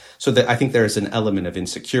think there's an element of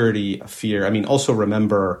insecurity, a fear. I mean, also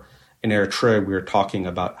remember, in Eritrea, we were talking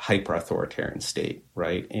about hyper-authoritarian state,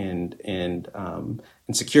 right? And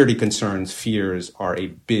security concerns, fears are a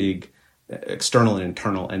big external and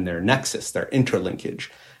internal, and their nexus, their interlinkage,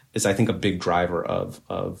 is, I think, a big driver of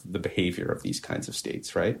the behavior of these kinds of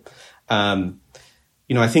states, right?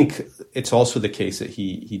 I think it's also the case that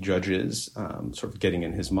he judges, sort of getting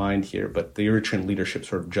in his mind here, but the Eritrean leadership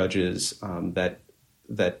sort of judges that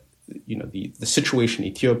the situation in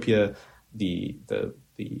Ethiopia, the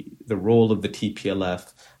role of the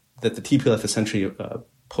TPLF, that the TPLF essentially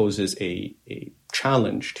poses a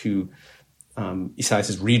challenge to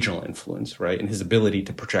Isaias's regional influence, right, and his ability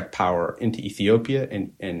to project power into Ethiopia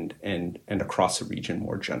and across the region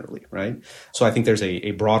more generally, right? So I think there's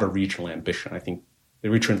a broader regional ambition. I think the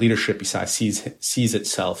Eritrean leadership, Isaias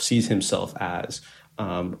sees himself as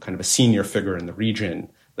kind of a senior figure in the region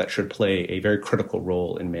that should play a very critical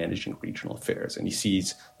role in managing regional affairs, and he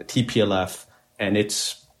sees the TPLF and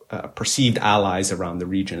its perceived allies around the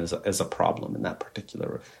region as a problem in that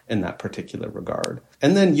particular regard.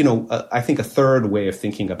 And then, I think a third way of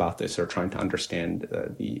thinking about this, or trying to understand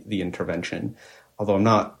the intervention, although I'm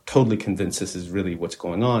not totally convinced this is really what's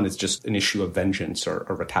going on, is just an issue of vengeance or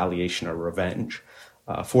retaliation or revenge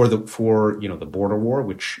for the border war,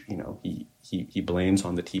 which he blames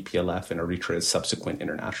on the TPLF and Eritrea's subsequent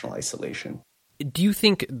international isolation. Do you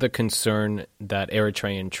think the concern that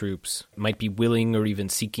Eritrean troops might be willing or even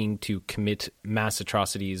seeking to commit mass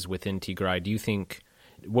atrocities within Tigray,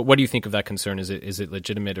 what do you think of that concern? Is it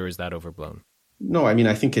legitimate, or is that overblown? No, I mean,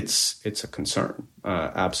 I think it's a concern,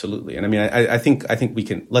 absolutely. And I mean, I think we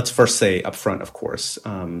can, let's first say up front, of course,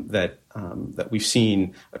 that we've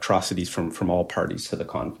seen atrocities from all parties to the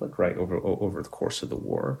conflict, right, over the course of the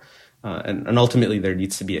war. And ultimately, there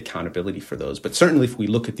needs to be accountability for those. But certainly, if we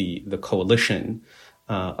look at the coalition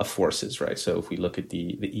of forces, right? So if we look at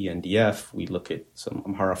the ENDF, we look at some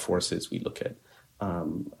Amhara forces, we look at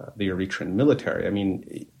the Eritrean military. I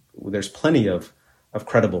mean, there's plenty of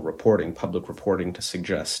credible reporting, public reporting, to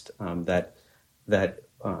suggest that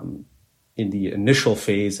in the initial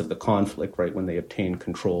phase of the conflict, right, when they obtained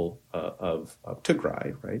control of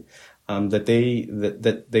Tigray, right,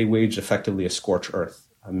 that they waged effectively a scorched earth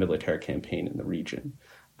military campaign in the region,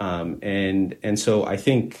 and so I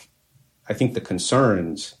think the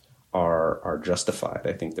concerns are justified.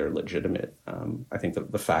 I think they're legitimate. I think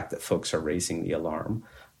the fact that folks are raising the alarm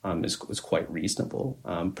is quite reasonable,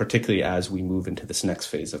 particularly as we move into this next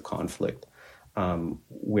phase of conflict,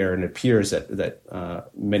 where it appears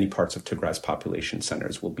that many parts of Tigray's population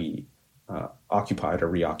centers will be occupied or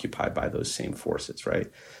reoccupied by those same forces, right?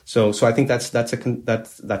 So I think that's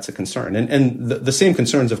a concern, and the same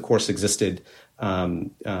concerns, of course, existed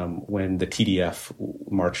when the TDF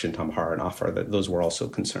marched into Amhara and Afar. That those were also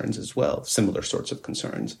concerns as well, similar sorts of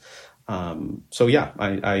concerns. So yeah,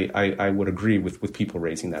 I would agree with people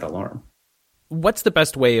raising that alarm. What's the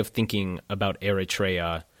best way of thinking about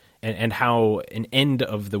Eritrea and how an end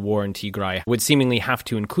of the war in Tigray would seemingly have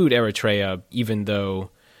to include Eritrea, even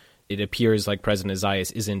though it appears like President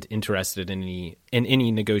Isaias isn't interested in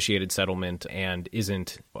any negotiated settlement and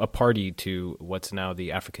isn't a party to what's now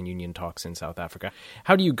the African Union talks in South Africa?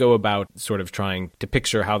 How do you go about sort of trying to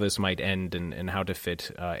picture how this might end and how to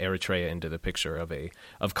fit Eritrea into the picture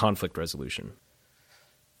of conflict resolution?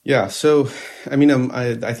 Yeah, so I mean,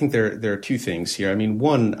 I think there are two things here. I mean,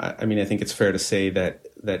 one, I think it's fair to say that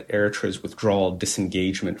Eritrea's withdrawal,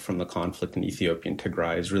 disengagement from the conflict in Ethiopia and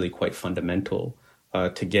Tigray is really quite fundamental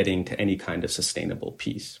to getting to any kind of sustainable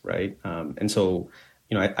peace, right? And so,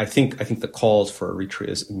 I think the calls for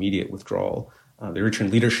Eritrea's immediate withdrawal, the Eritrean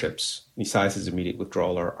leadership's, Isaias's immediate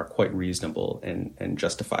withdrawal are quite reasonable and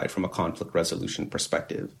justified from a conflict resolution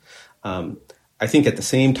perspective. I think at the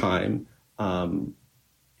same time,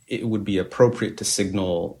 it would be appropriate to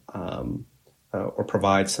signal or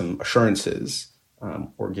provide some assurances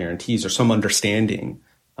or guarantees or some understanding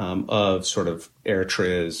of sort of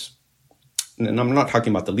Eritrea's, and I'm not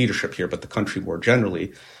talking about the leadership here, but the country more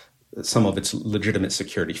generally, some of its legitimate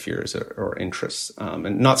security fears or interests.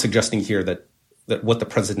 And not suggesting here that what the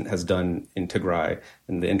president has done in Tigray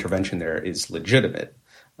and the intervention there is legitimate.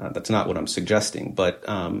 That's not what I'm suggesting. But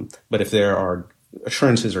if there are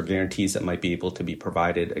assurances or guarantees that might be able to be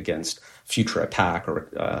provided against future attack, or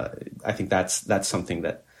I think that's something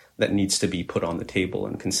that needs to be put on the table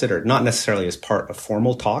and considered, not necessarily as part of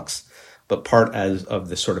formal talks, but part of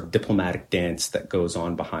the sort of diplomatic dance that goes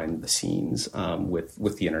on behind the scenes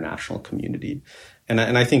with the international community. And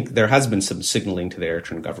I think there has been some signaling to the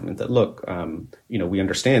Eritrean government that, look, we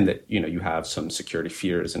understand that, you have some security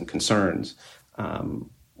fears and concerns,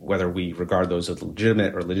 whether we regard those as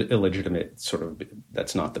legitimate or illegitimate, sort of,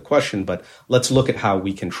 that's not the question, but let's look at how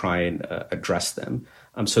we can try and address them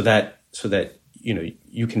so that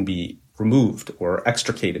you can be removed or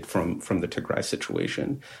extricated from the Tigray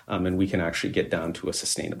situation, and we can actually get down to a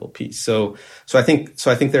sustainable peace. So I think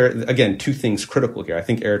there are, again, two things critical here. I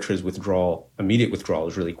think Eritrea's immediate withdrawal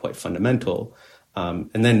is really quite fundamental,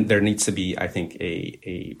 and then there needs to be, I think,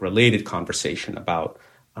 a related conversation about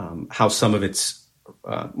how some of its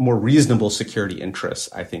more reasonable security interests,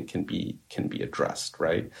 I think, can be addressed,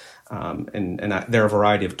 right? And there are a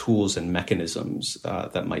variety of tools and mechanisms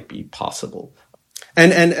that might be possible.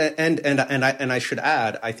 And I should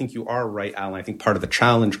add, I think you are right, Alan. I think part of the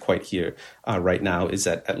challenge quite here right now is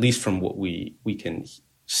that, at least from what we can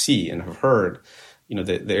see and have heard, the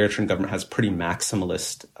Eritrean government has pretty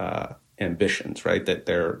maximalist ambitions, right? That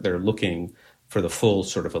they're looking for the full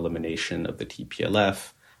sort of elimination of the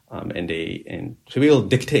TPLF. And to be able to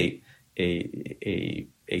dictate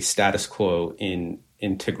a status quo in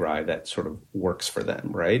Tigray that sort of works for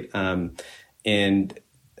them, right? And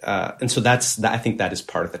so I think that is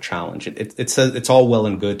part of the challenge. It's all well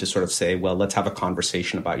and good to sort of say, well, let's have a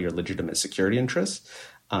conversation about your legitimate security interests,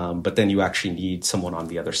 but then you actually need someone on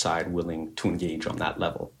the other side willing to engage on that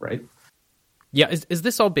level, right? Yeah, is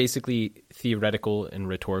this all basically theoretical and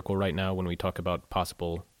rhetorical right now when we talk about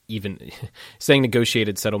possible? Even saying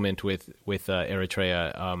negotiated settlement with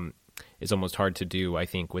Eritrea is almost hard to do, I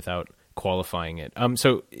think, without qualifying it.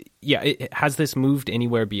 So, yeah, has this moved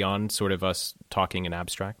anywhere beyond sort of us talking in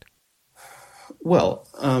abstract? Well,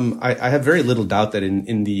 I have very little doubt that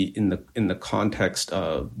in the context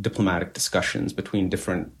of diplomatic discussions between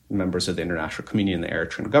different members of the international community and the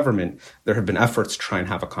Eritrean government, there have been efforts to try and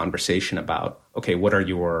have a conversation about, okay, what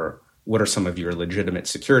are some of your legitimate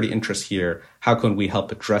security interests here? How can we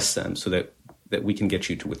help address them so that we can get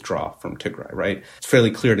you to withdraw from Tigray, right? It's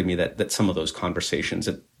fairly clear to me that some of those conversations,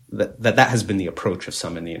 that has been the approach of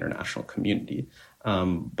some in the international community.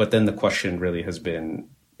 But then the question really has been,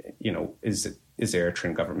 is the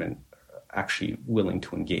Eritrean government actually willing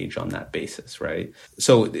to engage on that basis, right?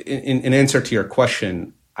 So in answer to your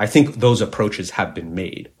question, I think those approaches have been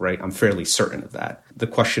made, right? I'm fairly certain of that. The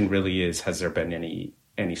question really is, has there been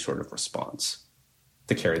any sort of response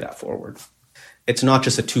to carry that forward? It's not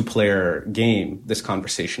just a two-player game, this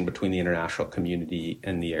conversation between the international community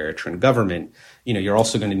and the Eritrean government. You're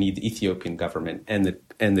also going to need the Ethiopian government and the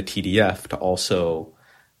TDF to also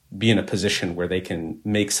be in a position where they can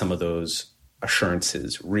make some of those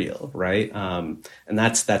assurances real, right? And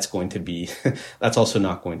that's going to be, that's also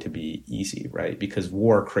not going to be easy, right? Because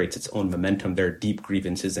war creates its own momentum. There are deep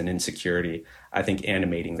grievances and insecurity, I think,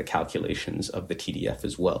 animating the calculations of the TDF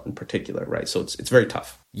as well, in particular, right? So it's very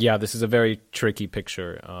tough. Yeah, this is a very tricky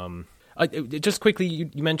picture. Just quickly,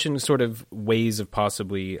 you mentioned sort of ways of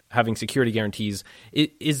possibly having security guarantees.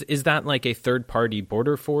 Is that like a third-party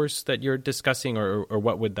border force that you're discussing, or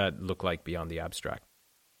what would that look like beyond the abstract?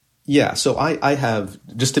 Yeah, so I have,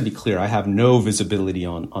 just to be clear, I have no visibility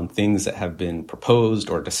on things that have been proposed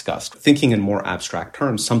or discussed. Thinking in more abstract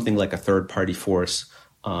terms, something like a third-party force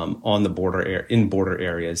on the border in border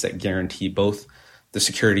areas that guarantee both the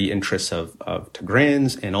security interests of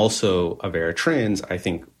Tigrayans and also of Eritreans, I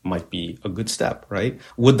think might be a good step, right?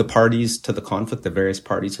 Would the parties to the conflict, the various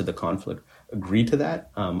parties to the conflict, agree to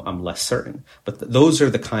that? I'm less certain. But those are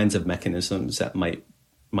the kinds of mechanisms that might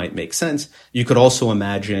make sense. You could also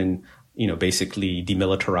imagine, basically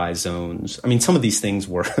demilitarized zones. I mean, some of these things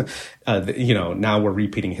were, now we're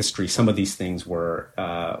repeating history. Some of these things were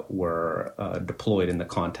deployed in the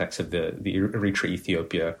context of the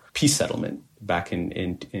Eritrea-Ethiopia peace settlement back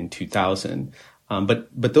in 2000.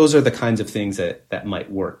 But those are the kinds of things that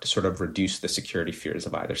might work to sort of reduce the security fears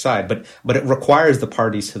of either side. But it requires the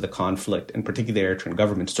parties to the conflict, and particularly the Eritrean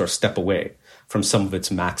government, to sort of step away from some of its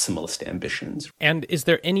maximalist ambitions. And is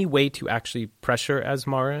there any way to actually pressure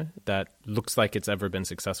Asmara that looks like it's ever been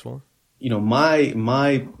successful?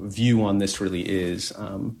 My view on this really is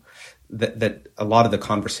that a lot of the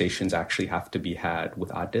conversations actually have to be had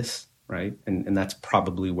with Addis, right? And that's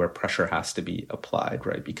probably where pressure has to be applied,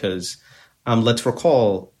 right? Because let's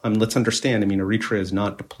understand, Eritrea is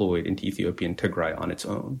not deployed into Ethiopia and Tigray on its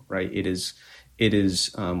own, right? It is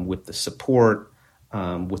with the support,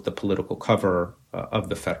 with the political cover of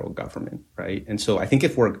the federal government, right? And so I think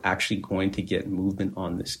if we're actually going to get movement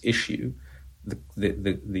on this issue,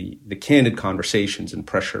 the candid conversations and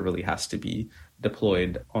pressure really has to be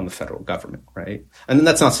deployed on the federal government, right? And then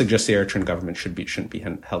that's not suggest the Eritrean government shouldn't be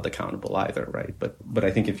held accountable either, right? But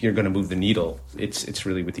I think if you're going to move the needle, it's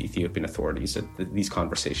really with the Ethiopian authorities that these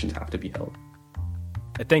conversations have to be held.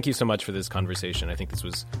 Thank you so much for this conversation. I think this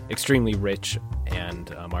was extremely rich,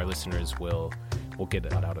 and our listeners will get a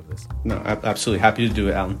lot out of this. No, absolutely. Happy to do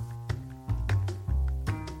it, Alan.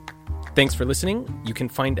 Thanks for listening. You can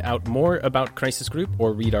find out more about Crisis Group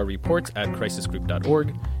or read our reports at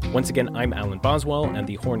crisisgroup.org. Once again, I'm Alan Boswell, and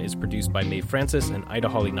The Horn is produced by Mae Francis and Ida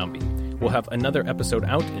Holly Nambi. We'll have another episode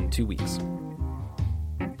out in 2 weeks.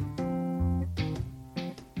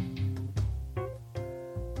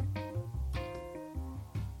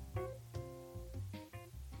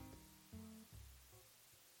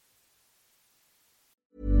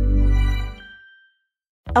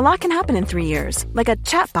 A lot can happen in 3 years, like a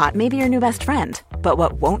chatbot may be your new best friend. But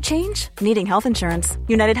what won't change? Needing health insurance.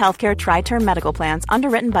 United Healthcare Tri-Term Medical Plans,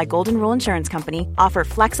 underwritten by Golden Rule Insurance Company, offer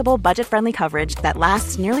flexible, budget-friendly coverage that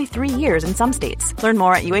lasts nearly 3 years in some states. Learn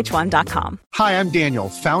more at UH1.com. Hi, I'm Daniel,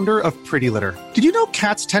 founder of Pretty Litter. Did you know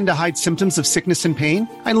cats tend to hide symptoms of sickness and pain?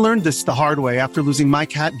 I learned this the hard way after losing my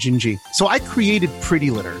cat, Gingy. So I created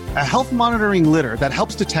Pretty Litter, a health monitoring litter that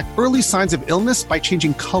helps detect early signs of illness by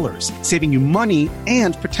changing colors, saving you money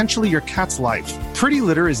and potentially your cat's life. Pretty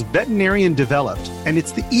Litter is veterinarian developed, and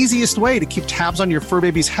it's the easiest way to keep tabs on your fur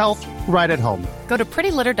baby's health right at home. Go to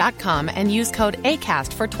prettylitter.com and use code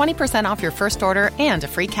ACAST for 20% off your first order and a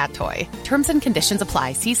free cat toy. Terms and conditions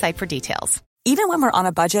apply. See site for details. Even when we're on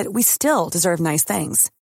a budget, we still deserve nice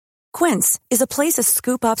things. Quince is a place to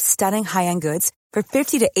scoop up stunning high-end goods for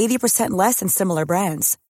 50 to 80% less than similar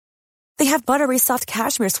brands. They have buttery soft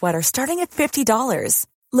cashmere sweaters starting at $50,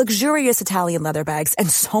 luxurious Italian leather bags,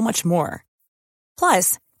 and so much more.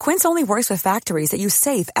 Plus, Quince only works with factories that use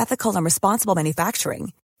safe, ethical, and responsible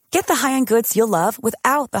manufacturing. Get the high-end goods you'll love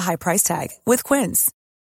without the high price tag with Quince.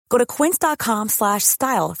 Go to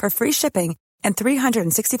quince.com/style for free shipping and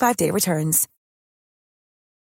 365-day returns.